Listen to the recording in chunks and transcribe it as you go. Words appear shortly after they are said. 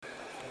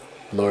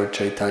Lord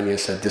Chaitanya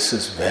said, "This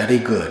is very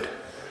good,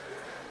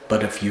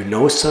 but if you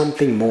know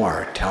something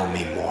more, tell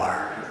me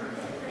more."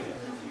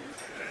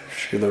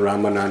 Srila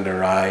Ramananda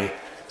Raya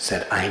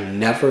said, "I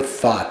never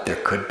thought there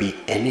could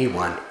be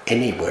anyone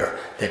anywhere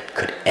that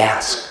could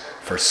ask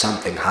for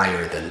something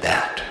higher than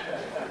that.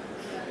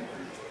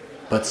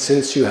 But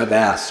since you have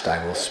asked,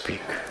 I will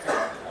speak.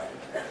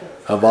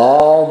 Of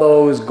all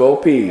those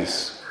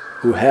gopis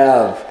who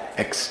have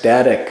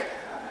ecstatic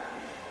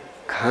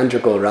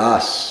conjugal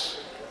ras,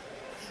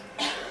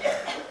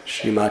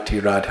 Srimati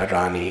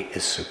Radharani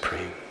is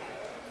supreme."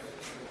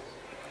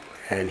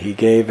 And he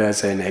gave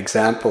as an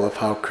example of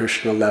how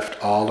Krishna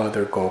left all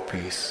other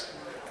gopis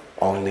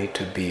only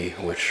to be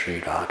with Sri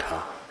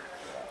Radha.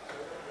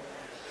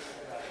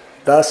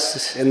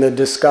 Thus, in the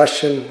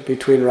discussion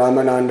between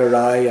Ramananda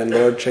Raya and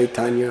Lord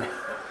Chaitanya,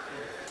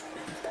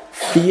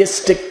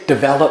 theistic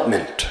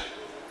development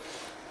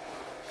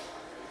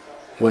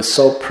was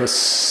so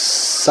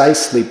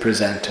precisely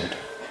presented.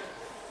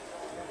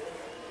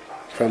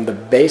 From the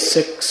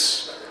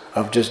basics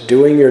of just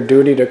doing your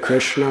duty to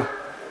Krishna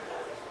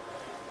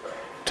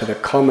to the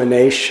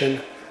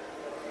culmination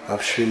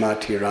of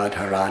Srimati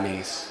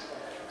Radharani's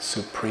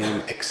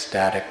supreme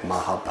ecstatic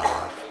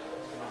Mahabhav.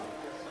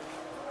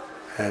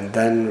 And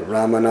then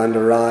Ramananda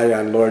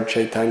Raya and Lord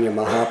Chaitanya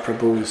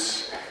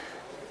Mahaprabhu's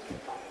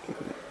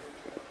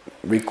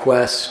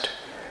request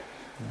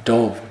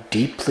dove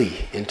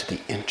deeply into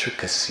the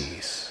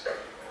intricacies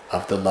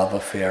of the love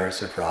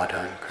affairs of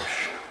Radha and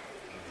Krishna.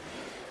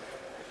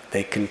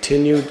 They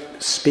continued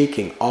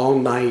speaking all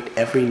night,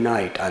 every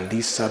night on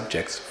these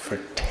subjects for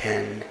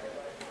 10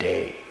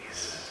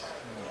 days.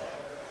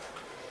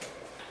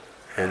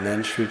 And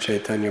then Sri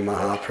Chaitanya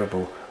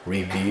Mahaprabhu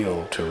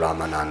revealed to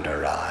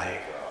Ramananda Raya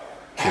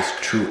his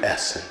true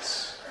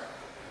essence.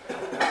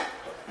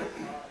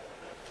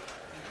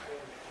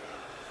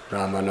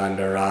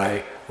 Ramananda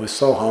Raya was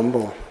so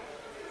humble.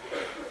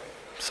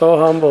 So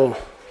humble.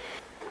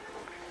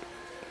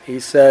 He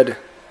said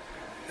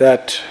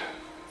that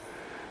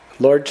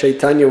Lord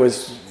Chaitanya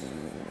was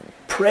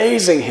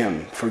praising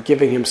him for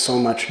giving him so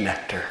much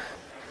nectar.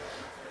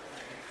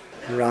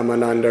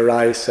 Ramananda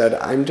Raya said,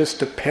 "I'm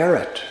just a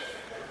parrot.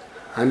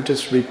 I'm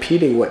just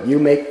repeating what you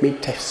make me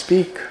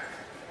speak.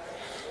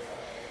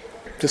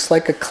 Just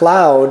like a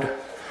cloud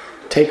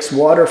takes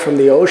water from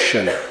the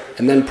ocean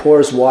and then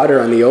pours water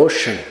on the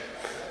ocean.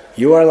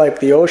 You are like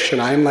the ocean,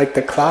 I am like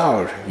the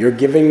cloud. You're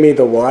giving me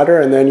the water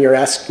and then you're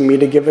asking me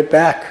to give it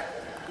back."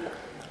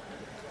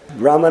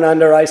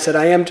 Ramananda Raya said,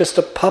 "I am just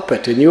a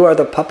puppet and you are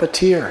the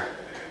puppeteer.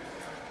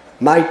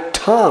 My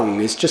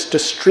tongue is just a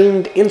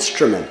stringed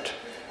instrument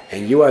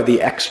and you are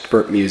the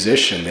expert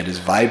musician that is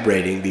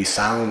vibrating these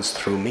sounds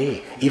through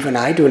me. Even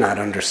I do not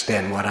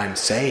understand what I'm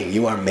saying.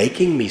 You are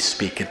making me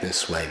speak in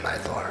this way, my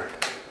Lord."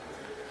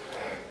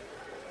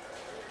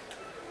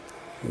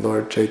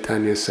 Lord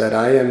Chaitanya said,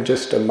 "I am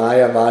just a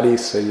Mayavadi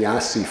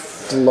sannyasi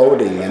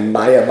floating in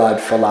Mayavad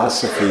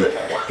philosophy.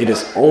 It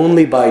is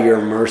only by your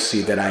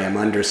mercy that I am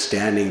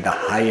understanding the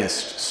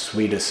highest,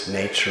 sweetest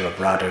nature of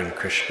Radha and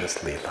Krishna's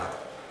Leela."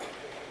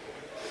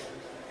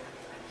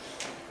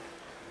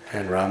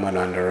 And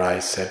Ramananda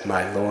Raya said,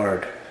 "My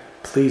Lord,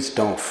 please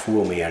don't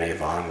fool me any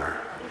longer.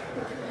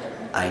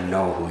 I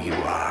know who you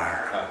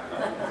are."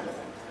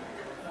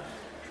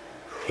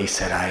 He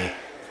said,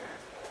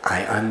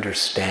 I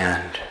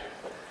understand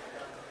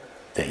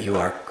that you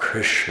are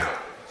Krishna,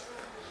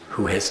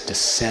 who has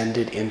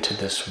descended into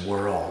this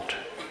world,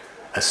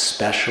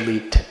 especially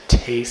to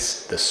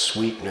taste the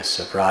sweetness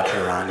of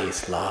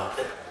Radharani's love.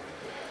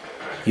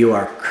 You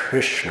are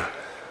Krishna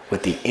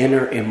with the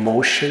inner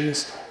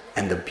emotions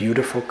and the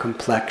beautiful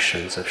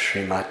complexions of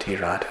Srimati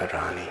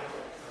Radharani.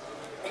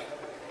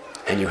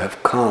 And you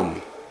have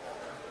come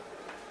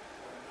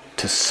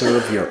to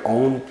serve your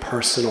own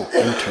personal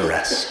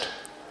interest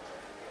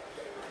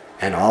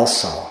and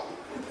also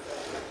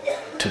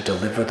to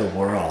deliver the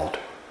world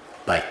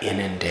by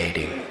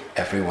inundating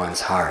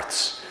everyone's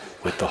hearts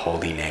with the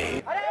holy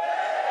name.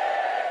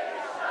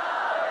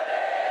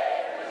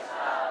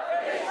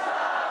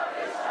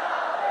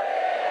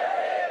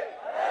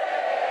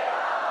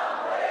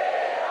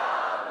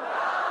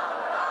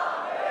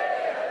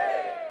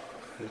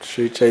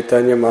 Sri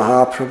Chaitanya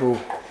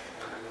Mahaprabhu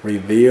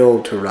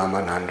revealed to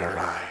Ramananda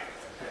Raya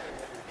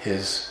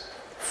his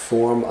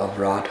form of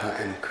Radha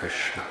and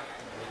Krishna,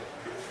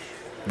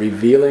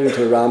 revealing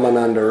to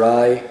Ramananda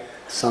Raya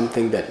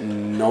something that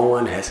no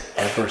one has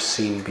ever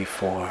seen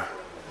before.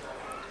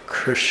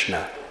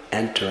 Krishna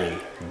entering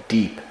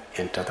deep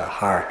into the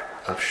heart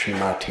of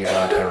Srimati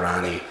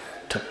Radharani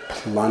to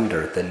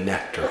plunder the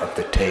nectar of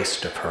the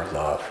taste of her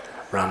love.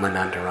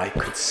 Ramananda Raya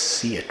could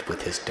see it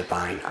with his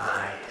divine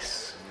eyes.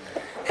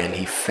 And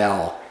he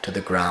fell to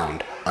the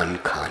ground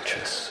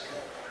unconscious.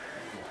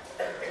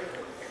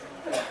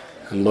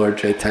 And Lord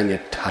Chaitanya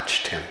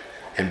touched him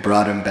and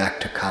brought him back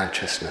to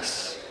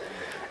consciousness.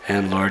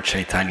 And Lord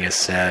Chaitanya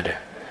said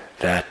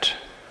that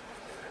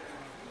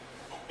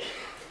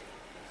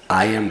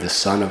I am the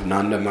son of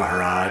Nanda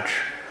Maharaj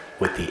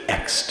with the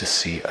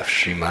ecstasy of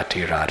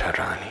Srimati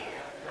Radharani.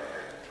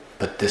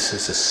 But this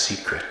is a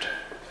secret.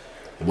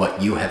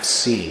 What you have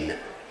seen,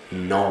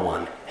 no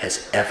one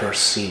has ever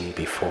seen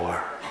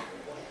before.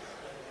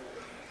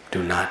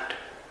 Do not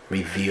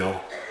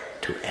reveal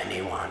to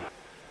anyone.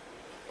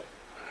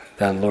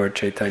 Then Lord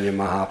Chaitanya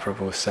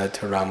Mahaprabhu said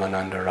to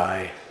Ramananda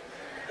Rai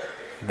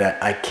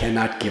that I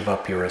cannot give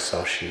up your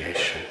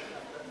association.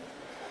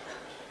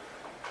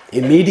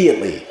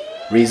 Immediately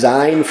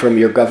resign from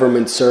your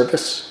government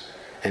service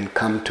and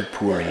come to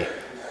Puri,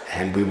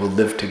 and we will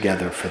live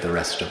together for the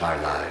rest of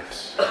our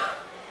lives.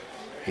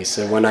 He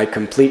said, when I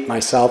complete my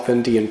South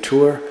Indian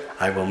tour,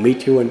 I will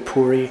meet you in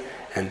Puri,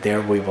 and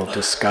there we will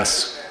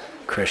discuss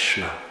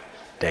Krishna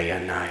day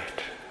and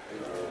night.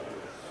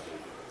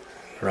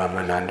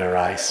 Ramananda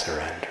Rai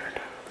surrendered.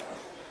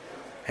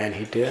 And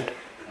he did.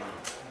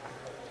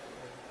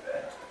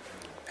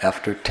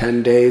 After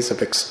 10 days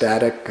of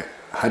ecstatic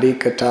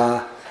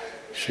Harikatha,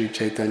 Sri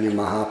Chaitanya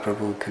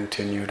Mahaprabhu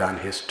continued on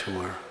his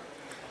tour.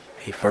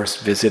 He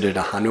first visited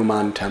a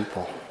Hanuman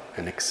temple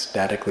and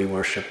ecstatically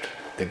worshipped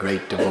the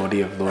great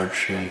devotee of Lord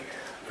Sri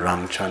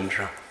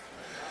Ramchandra.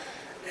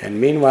 And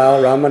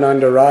meanwhile,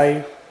 Ramananda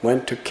Rai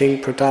went to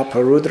King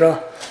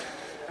Prataparudra.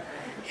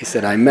 He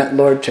said, I met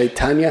Lord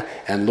Chaitanya,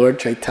 and Lord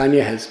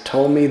Chaitanya has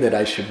told me that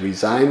I should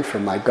resign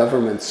from my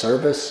government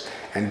service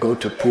and go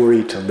to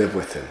Puri to live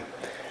with him.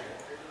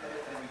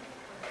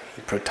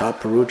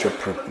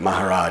 Prataparudra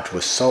Maharaj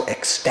was so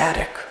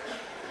ecstatic.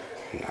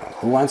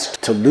 Who wants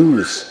to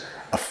lose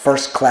a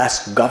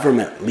first-class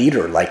government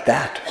leader like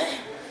that?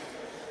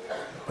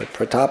 But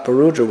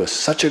Prataparudra was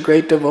such a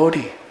great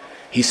devotee.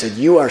 He said,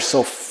 you are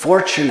so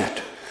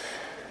fortunate.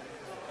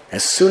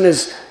 As soon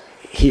as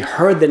he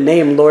heard the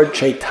name Lord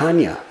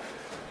Chaitanya,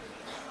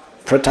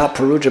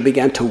 Prataparudra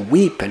began to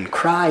weep and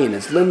cry, and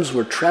his limbs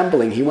were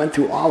trembling. He went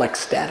through all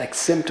ecstatic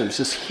symptoms,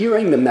 just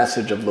hearing the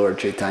message of Lord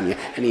Chaitanya,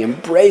 and he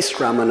embraced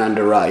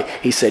Ramananda Rai.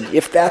 He said,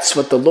 if that's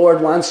what the Lord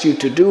wants you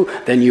to do,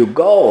 then you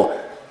go.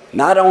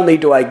 Not only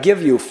do I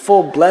give you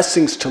full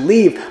blessings to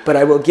leave, but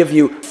I will give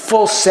you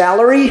full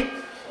salary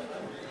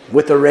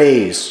with a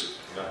raise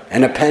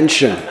and a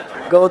pension.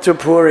 Go to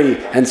Puri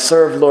and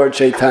serve Lord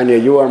Chaitanya.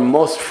 You are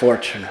most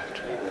fortunate.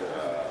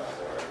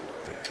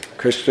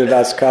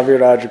 Krishnadas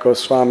Kaviraj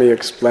Goswami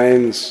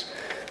explains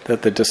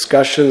that the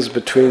discussions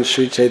between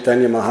Sri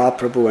Chaitanya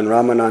Mahaprabhu and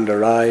Ramananda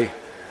Rai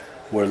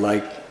were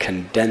like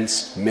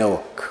condensed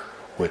milk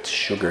with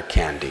sugar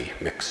candy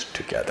mixed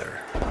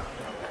together,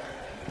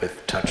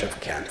 with touch of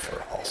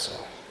camphor also.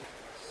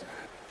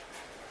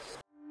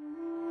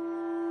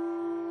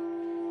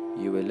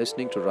 You were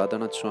listening to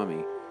Radhanath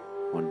Swami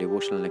on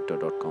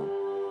devotionalnectar.com.